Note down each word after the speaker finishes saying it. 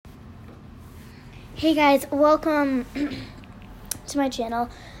Hey guys, welcome to my channel.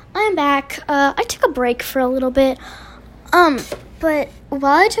 I'm back. I took a break for a little bit. But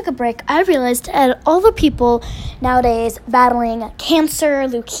while I took a break, I realized that all the people nowadays battling cancer,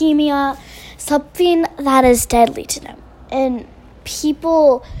 leukemia, something that is deadly to them. And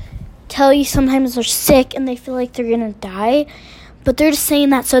people tell you sometimes they're sick and they feel like they're going to die, but they're just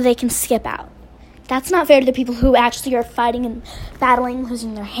saying that so they can skip out. That's not fair to the people who actually are fighting and battling,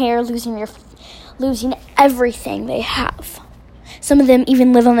 losing their hair, losing everything they have. Some of them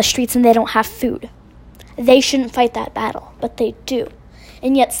even live on the streets and they don't have food. They shouldn't fight that battle, but they do.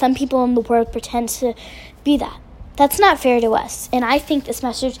 And yet some people in the world pretend to be that. That's not fair to us. And I think this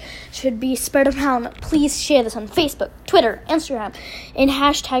message should be spread around. Please share this on Facebook, Twitter, Instagram, and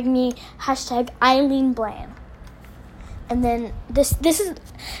hashtag me, hashtag Eileen Blaine. And then this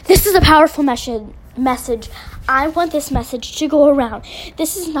is a powerful message. I want this message to go around.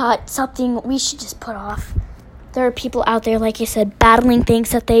 This is not something we should just put off. There are people out there, like I said, battling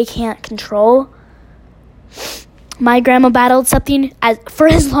things that they can't control. My grandma battled something for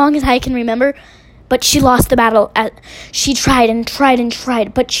as long as I can remember, but she lost the battle. She tried and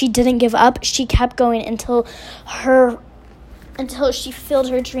tried, but she didn't give up. She kept going until she filled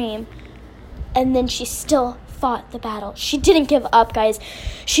her dream, and then she still fought the battle. She didn't give up, guys.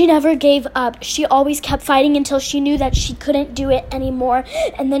 She never gave up. She always kept fighting until she knew that she couldn't do it anymore,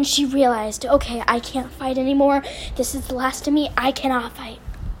 and then she realized, okay, I can't fight anymore. This is the last of me. I cannot fight.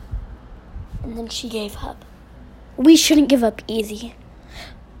 And then she gave up. We shouldn't give up easy.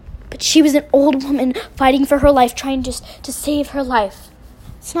 But she was an old woman fighting for her life, trying just to save her life.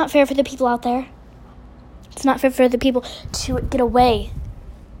 It's not fair for the people out there. It's not fair for the people to get away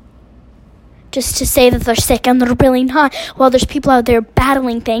just to say that they're sick and they're really not. While there's people out there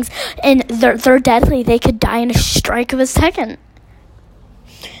battling things and they're deadly. They could die in a strike of a second.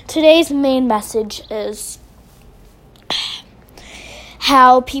 Today's main message is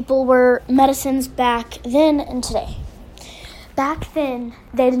how people were medicines back then and today. Back then,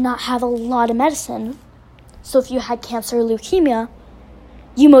 they did not have a lot of medicine. So if you had cancer or leukemia,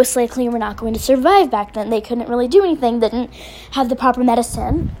 you most likely were not going to survive back then. They couldn't really do anything. They didn't have the proper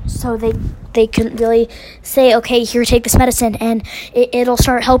medicine. So they couldn't really say, okay, here, take this medicine and it'll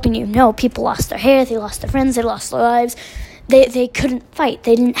start helping you. No, people lost their hair. They lost their friends. They lost their lives. They couldn't fight.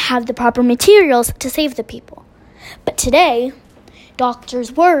 They didn't have the proper materials to save the people. But today,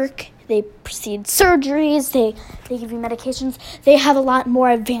 doctors work. They proceed surgeries. They give you medications. They have a lot more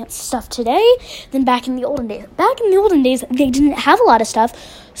advanced stuff today than back in the olden days. Back in the olden days, they didn't have a lot of stuff.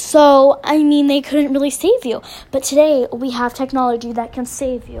 So, they couldn't really save you. But today, we have technology that can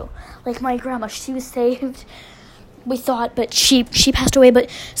save you. Like my grandma, she was saved, we thought, but she passed away. But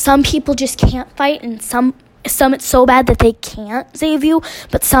some people just can't fight, and some it's so bad that they can't save you,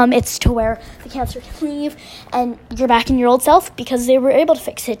 but some it's to where the cancer can leave and you're back in your old self because they were able to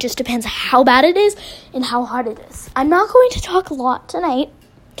fix it. It just depends how bad it is and how hard it is. I'm not going to talk a lot tonight,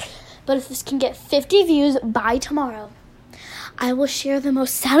 but if this can get 50 views by tomorrow, I will share the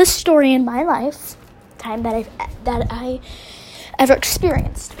most saddest story in my life, time that I ever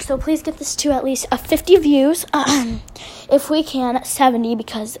experienced. So please get this to at least 50 views. If we can, 70,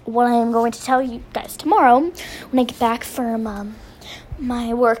 because what I am going to tell you guys tomorrow, when I get back from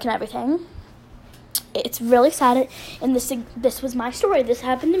my work and everything, it's really sad, and this was my story. This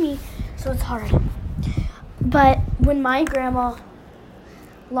happened to me, so it's hard. But when my grandma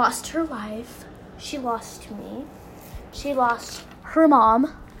lost her life, she lost me. She lost her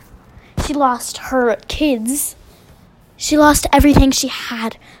mom. She lost her kids. She lost everything she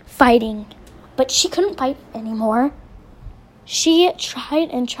had fighting, but she couldn't fight anymore. She tried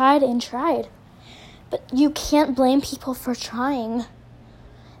and tried and tried, but you can't blame people for trying.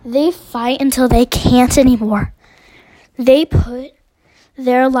 They fight until they can't anymore. They put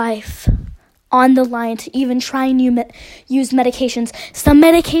their life on the line to even try and use medications. Some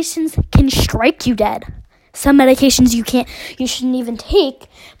medications can strike you dead. Some medications you shouldn't even take,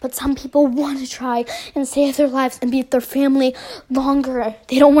 but some people want to try and save their lives and be with their family longer.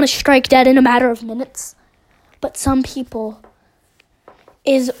 They don't want to strike dead in a matter of minutes. But some people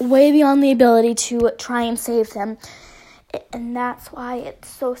is way beyond the ability to try and save them. And that's why it's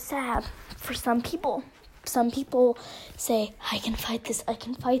so sad for some people. Some people say, I can fight this, I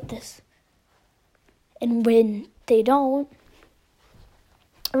can fight this. And when they don't,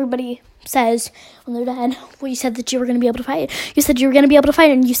 everybody says when they're dead, well, you said that you were going to be able to fight. You said you were going to be able to fight,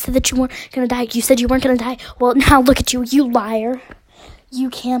 and you said that you weren't going to die. You said you weren't going to die. Well, now look at you, you liar. you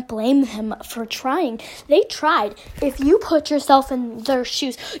can't blame them for trying. They tried. If you put yourself in their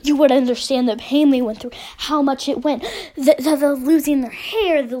shoes, you would understand the pain they went through, how much it went. The losing their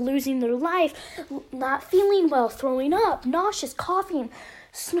hair, the losing their life, not feeling well, throwing up, nauseous, coughing,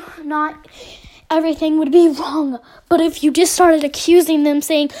 not everything would be wrong. But if you just started accusing them,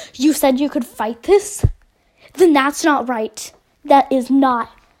 saying, you said you could fight this, then that's not right. That is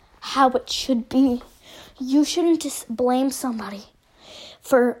not how it should be. You shouldn't just blame somebody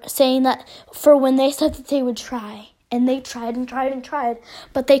for saying that, for when they said that they would try, and they tried and tried and tried,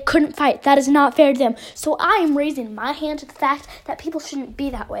 but they couldn't fight. That is not fair to them. So I am raising my hand to the fact that people shouldn't be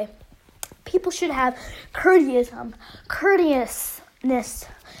that way. People should have courteousness.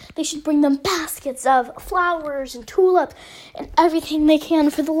 They should bring them baskets of flowers and tulips and everything they can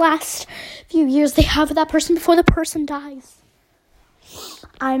for the last few years they have with that person before the person dies.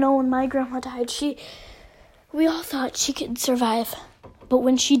 I know when my grandma died, we all thought she could survive. But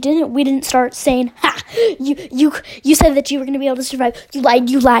when she didn't, we didn't start saying, "Ha! You said that you were going to be able to survive.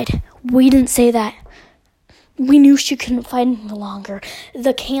 You lied. We didn't say that. We knew she couldn't fight any longer.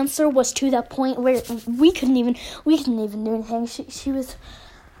 The cancer was to that point where we couldn't even do anything.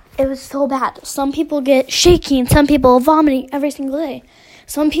 It was so bad. Some people get shaky and some people vomiting every single day.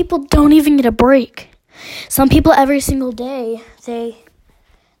 Some people don't even get a break. Some people every single day, they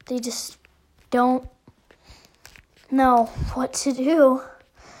just don't know what to do.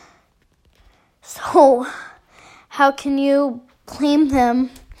 So, how can you blame them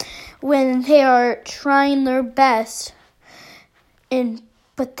when they are trying their best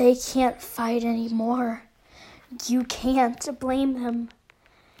but they can't fight anymore? You can't blame them.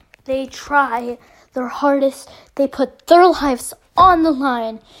 They try their hardest. They put their lives on the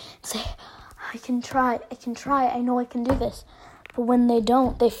line and say, I can try, I know I can do this. But when they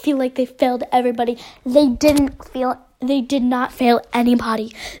don't, they feel like they failed everybody. They did not fail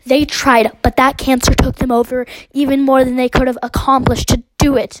anybody. They tried, but that cancer took them over even more than they could have accomplished to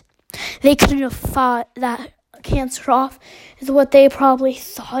do it. They couldn't have fought that cancer off, is what they probably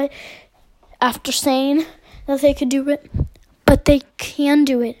thought after saying that they could do it. But they can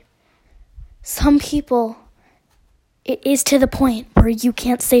do it. Some people, it is to the point where you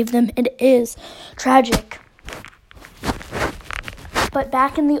can't save them. It is tragic. But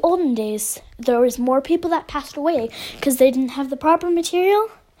back in the olden days, there was more people that passed away because they didn't have the proper material.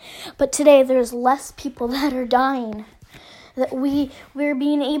 But today, there's less people that are dying. That we're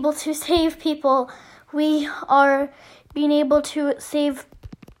being able to save people. We are being able to save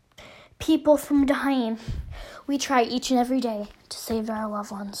people from dying. We try each and every day to save our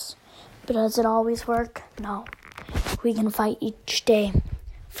loved ones. But does it always work? No. We can fight each day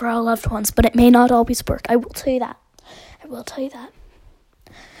for our loved ones, but it may not always work. I will tell you that.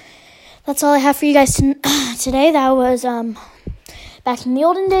 That's all I have for you guys today. That was back in the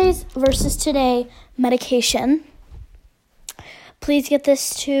olden days versus today medication. Please get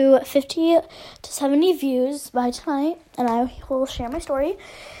this to 50 to 70 views by tonight, and I will share my story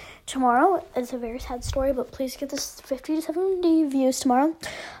tomorrow. It's a very sad story, but please get this 50 to 70 views tomorrow.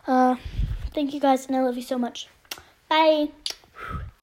 Thank you guys, and I love you so much. Bye.